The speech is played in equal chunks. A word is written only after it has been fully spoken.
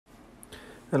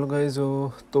Hello guys.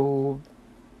 तो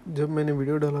जब मैंने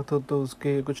वीडियो डाला था तो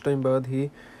उसके कुछ टाइम बाद ही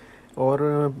और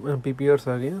PPRs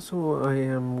आ गए, सो I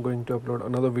am going to upload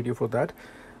another video for that.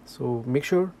 So make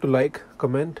sure to like,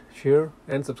 comment, share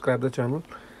and subscribe the channel.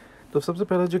 तो सबसे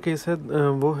पहला जो केस है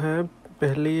वो है,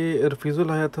 पहले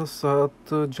रिफ्यूज़ल आया था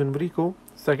 7 जनवरी को,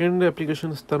 सेकंड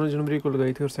एप्लीकेशन 17 जनवरी को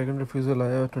लगाई थी और सेकंड रिफ्यूज़ल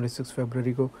आया 26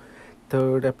 फरवरी को।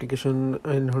 थर्ड एप्लीकेशन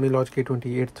इन्होंने लॉन्च की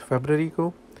 28 फरवरी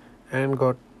को and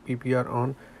got PPR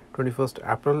on 21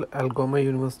 April. एल्गोमा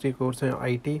university course है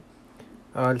IT,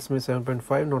 इसमें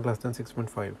 7.5 not less than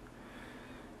 6.5।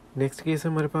 Next case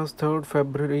है हमारे पास 3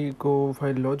 फरवरी को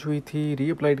फाइल लॉन्च हुई थी,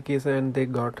 रीअप्लाइड केस है एंड दे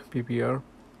गॉट PPR,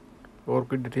 और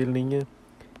कोई डिटेल नहीं है।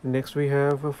 Next we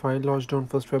have a file launched on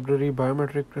 1st February,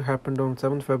 biometric happened on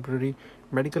 7th February,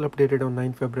 medical updated on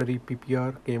 9th February,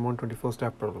 PPR came on 21st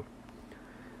April.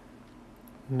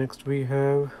 Next we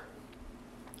have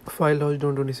file launched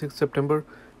on 26th September,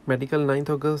 medical 9th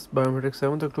August, biometric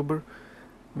 7th October,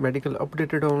 medical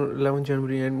updated on 11th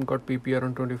January and got PPR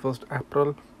on 21st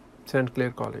April, St.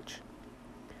 Clair College.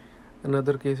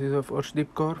 Another case is of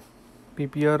Arshdeep Kaur,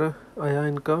 PPR आया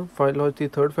इनका, file launch थी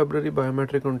 3rd February,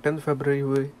 biometric on 10th February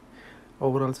हुए,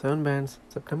 overall 7 bands,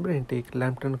 September intake,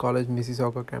 Lambton College,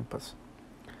 Mississauga campus.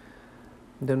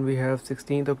 Then we have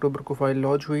 16th October को file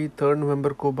launch हुई, 3rd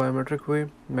November को biometric हुए,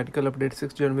 medical update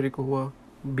 6 जनवरी को हुआ,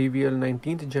 BVL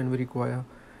 19th जनवरी को आया,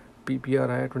 PPR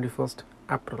आया 21st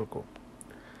अप्रैल को.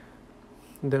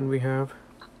 Then we have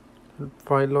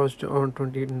file launched on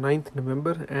 29th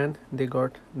November and they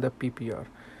got the PPR.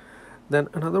 Then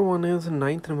another one is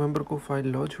 9th November को फाइल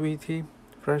लॉन्च हुई थी,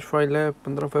 फ्रेश फाइल है,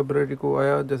 15 फरवरी को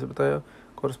आया जैसे बताया,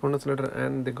 correspondence letter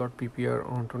and they got PPR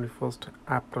on 21st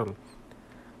April.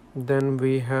 Then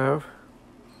we have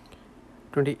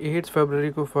 28th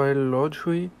February को file launch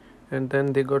हुई and then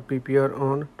they got PPR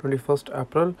on 21st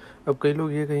April. अब कई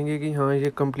लोग ये कहेंगे कि हाँ ये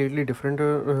कम्प्लीटली डिफरेंट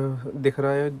दिख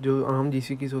रहा है, जो आम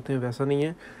GC कीज़ होते हैं वैसा नहीं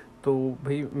है। तो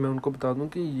भाई मैं उनको बता दूं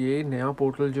कि ये नया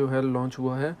पोर्टल जो है लॉन्च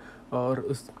हुआ है और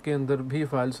उसके अंदर भी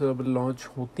फाइल्स अब लॉन्च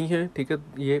होती हैं, ठीक है,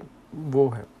 ये वो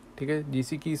है, ठीक है,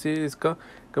 GC की से इसका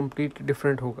कंप्लीट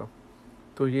डिफरेंट होगा।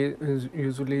 तो ये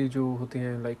यूजुअली जो होते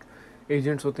हैं लाइक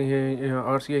एजेंट्स होते हैं या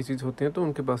RCICs होते हैं तो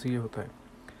उनके पास ये होता है।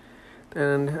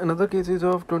 एंड अनदर केसेस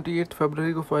ऑफ 28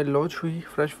 फरवरी को फाइल लॉन्च हुई,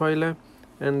 फ्रेश फाइल है,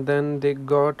 and then they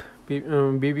got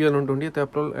BVL on 20th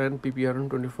April and PPR on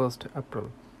 21st April.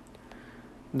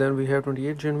 Then we have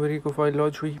 28 January को फाइल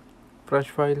लॉन्च हुई,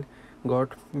 fresh file,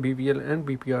 got BVL and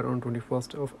BPR on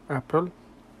 21st of April.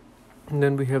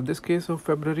 Then we have this case of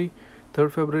February,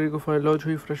 3rd February को file launch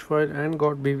हुई, fresh file, and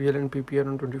got BVL and PPR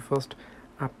on 21st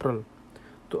April.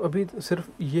 तो अभी सिर्फ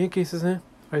ये cases हैं,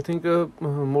 I think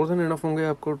more than enough होंगे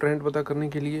आपको trend पता करने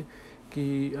के लिए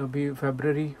कि अभी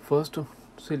February 1st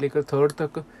से लेकर 3rd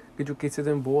तक की जो केसेस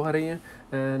हैं वो आ रही हैं,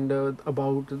 एंड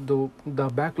अबाउट द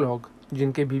बैकलॉग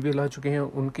जिनके BVL आ चुके हैं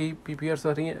उनकी PPRs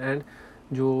आ रही हैं, एंड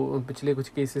जो पिछले कुछ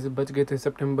केसेस बच गए थे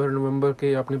सितंबर नवंबर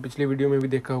के, आपने पिछले वीडियो में भी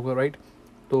देखा होगा, राइट,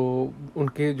 तो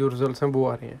उनके जो रिजल्ट्स हैं वो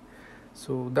आ रहे हैं.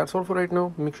 So that's all for right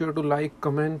now. Make sure to like,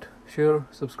 comment, share,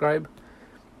 subscribe,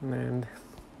 and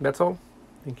that's all.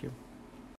 Thank you.